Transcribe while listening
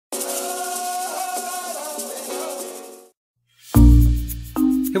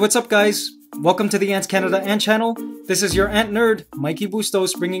Hey, what's up guys? Welcome to the AntsCanada Ant channel. This is your ant nerd, Mikey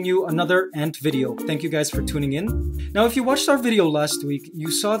Bustos, bringing you another ant video. Thank you guys for tuning in. Now, if you watched our video last week, you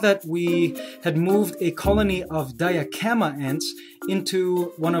saw that we had moved a colony of Diacamma ants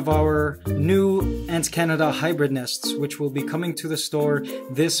into one of our new AntsCanada hybrid nests, which will be coming to the store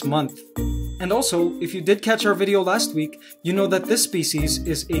this month. And also, if you did catch our video last week, you know that this species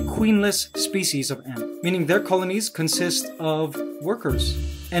is a queenless species of ant, meaning their colonies consist of workers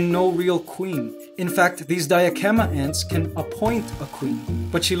and no real queen. In fact, these Diacamma ants can appoint a queen,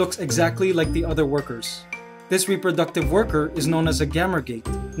 but she looks exactly like the other workers. This reproductive worker is known as a gamergate.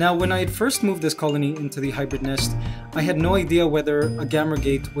 Now, when I had first moved this colony into the hybrid nest, I had no idea whether a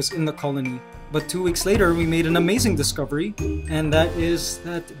gamergate was in the colony. But 2 weeks later, we made an amazing discovery, and that is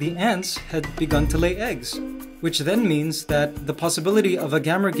that the ants had begun to lay eggs, which then means that the possibility of a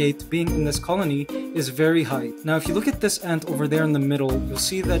gamergate being in this colony is very high. Now, if you look at this ant over there in the middle, you'll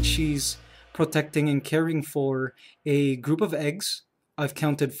see that she's protecting and caring for a group of eggs. I've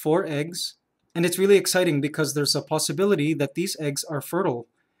counted 4 eggs, and it's really exciting because there's a possibility that these eggs are fertile,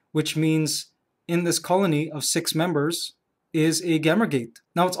 which means in this colony of 6 members, is a gamergate.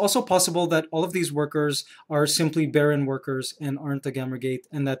 Now, it's also possible that all of these workers are simply barren workers and aren't a gamergate,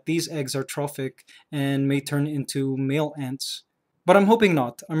 and that these eggs are trophic and may turn into male ants. But I'm hoping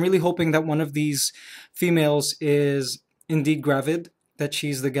not. I'm really hoping that one of these females is indeed gravid, that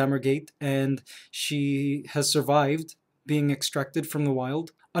she's the gamergate, and she has survived being extracted from the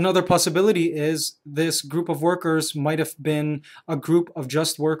wild. Another possibility is this group of workers might have been a group of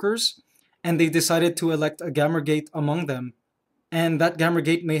just workers, and they decided to elect a gamergate among them. And that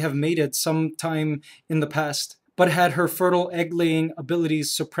gamergate may have mated sometime in the past, but had her fertile egg-laying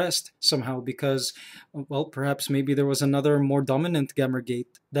abilities suppressed somehow because, well, perhaps maybe there was another more dominant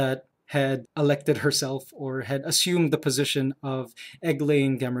gamergate that had elected herself or had assumed the position of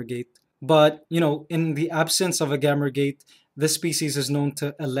egg-laying gamergate. But, you know, in the absence of a gamergate, this species is known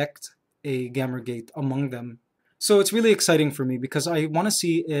to elect a gamergate among them. So it's really exciting for me because I want to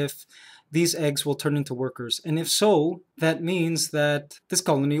see if these eggs will turn into workers. And if so, that means that this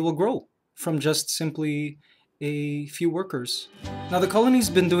colony will grow from just simply a few workers. Now, the colony's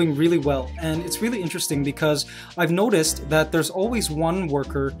been doing really well, and it's really interesting because I've noticed that there's always one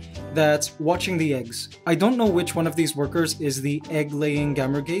worker that's watching the eggs. I don't know which one of these workers is the egg-laying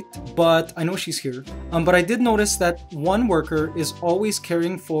gamergate, but I know she's here. But I did notice that one worker is always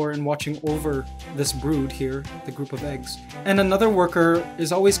caring for and watching over this brood here, the group of eggs. And another worker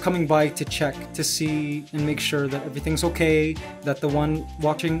is always coming by to check, to see and make sure that everything's okay, that the one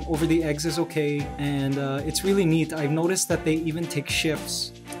watching over the eggs is okay, and it's really neat. I've noticed that they even take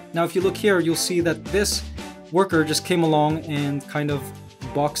shifts. Now, if you look here, you'll see that this worker just came along and kind of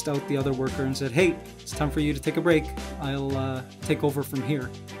boxed out the other worker and said, hey, it's time for you to take a break. I'll take over from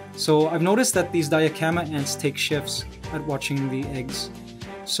here. So I've noticed that these Diacamma ants take shifts at watching the eggs.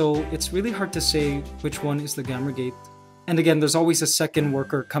 So it's really hard to say which one is the gamergate. And again, there's always a second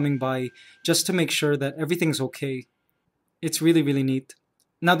worker coming by just to make sure that everything's okay. It's really, really neat.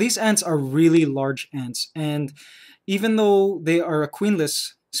 Now, these ants are really large ants, and even though they are a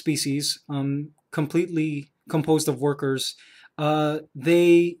queenless species, completely composed of workers,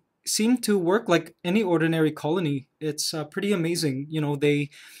 they seem to work like any ordinary colony. It's pretty amazing. You know, they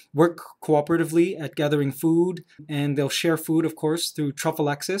work cooperatively at gathering food, and they'll share food, of course, through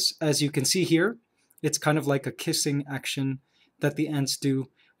trophallaxis. As you can see here, it's kind of like a kissing action that the ants do,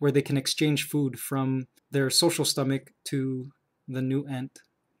 where they can exchange food from their social stomach to the new ant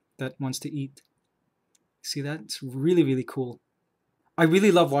that wants to eat. See that? It's really, really cool. I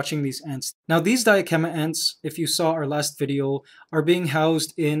really love watching these ants. Now, these Diacamma ants, if you saw our last video, are being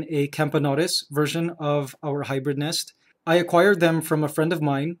housed in a Camponotus version of our hybrid nest. I acquired them from a friend of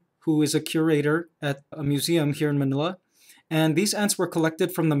mine who is a curator at a museum here in Manila. And these ants were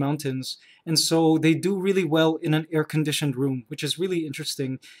collected from the mountains. And so they do really well in an air-conditioned room, which is really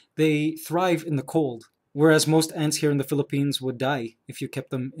interesting. They thrive in the cold, whereas most ants here in the Philippines would die if you kept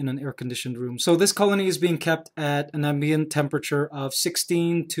them in an air-conditioned room. So this colony is being kept at an ambient temperature of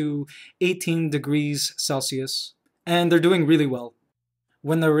 16 to 18 degrees Celsius, and they're doing really well.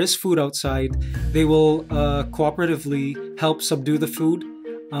 When there is food outside, they will cooperatively help subdue the food.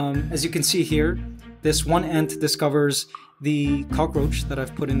 As you can see here, this one ant discovers the cockroach that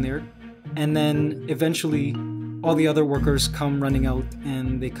I've put in there, and then eventually all the other workers come running out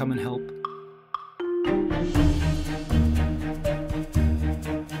and they come and help.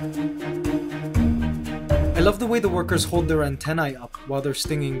 I love the way the workers hold their antennae up while they're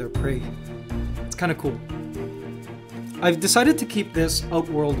stinging their prey. It's kind of cool. I've decided to keep this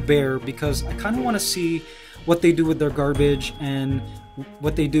outworld bare because I kind of want to see what they do with their garbage and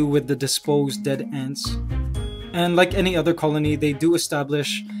what they do with the disposed dead ants. And like any other colony, they do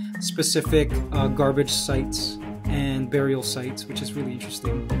establish specific garbage sites and burial sites, which is really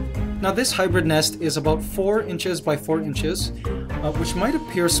interesting. Now this hybrid nest is about 4 inches by 4 inches, which might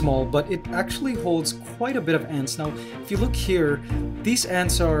appear small, but it actually holds quite a bit of ants. Now, if you look here, these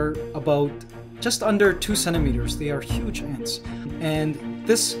ants are about just under 2 centimeters. They are huge ants. And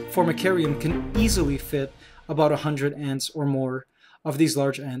this formicarium can easily fit about 100 ants or more of these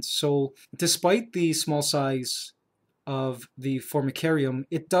large ants. So despite the small size of the formicarium,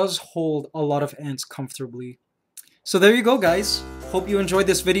 it does hold a lot of ants comfortably. So there you go, guys. Hope you enjoyed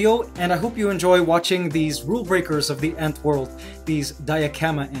this video, and I hope you enjoy watching these rule breakers of the ant world, these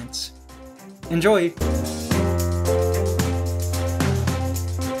Diacamma ants. Enjoy!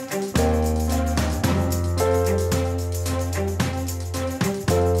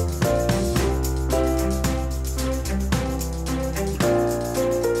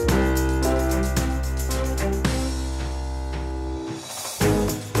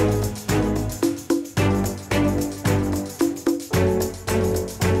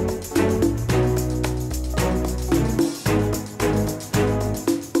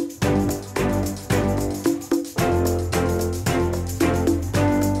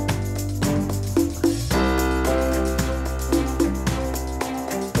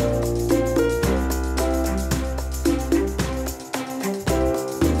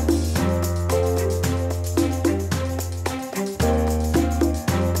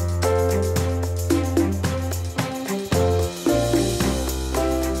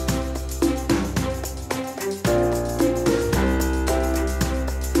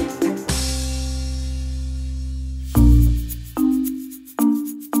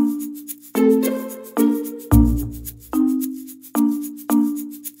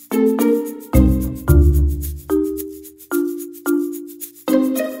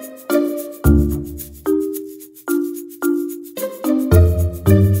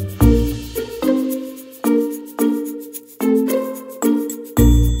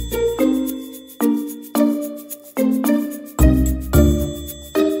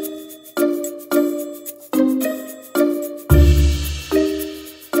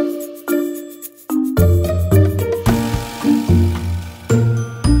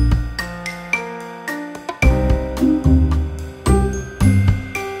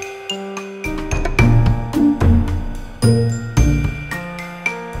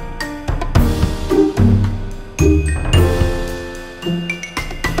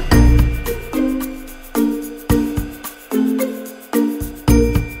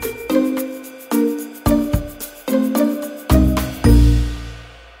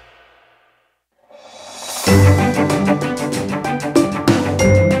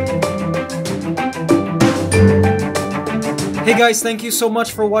 Hey guys, thank you so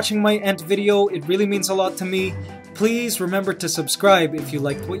much for watching my ant video. It really means a lot to me. Please remember to subscribe if you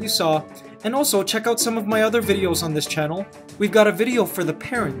liked what you saw, and also check out some of my other videos on this channel. We've got a video for the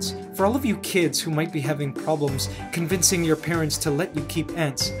parents, for all of you kids who might be having problems convincing your parents to let you keep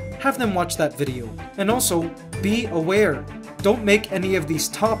ants. Have them watch that video. And also, be aware. Don't make any of these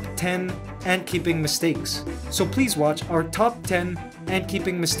top 10 ant keeping mistakes. So please watch our top 10 ant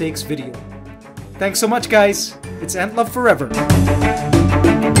keeping mistakes video. Thanks so much, guys. It's Ant Love Forever.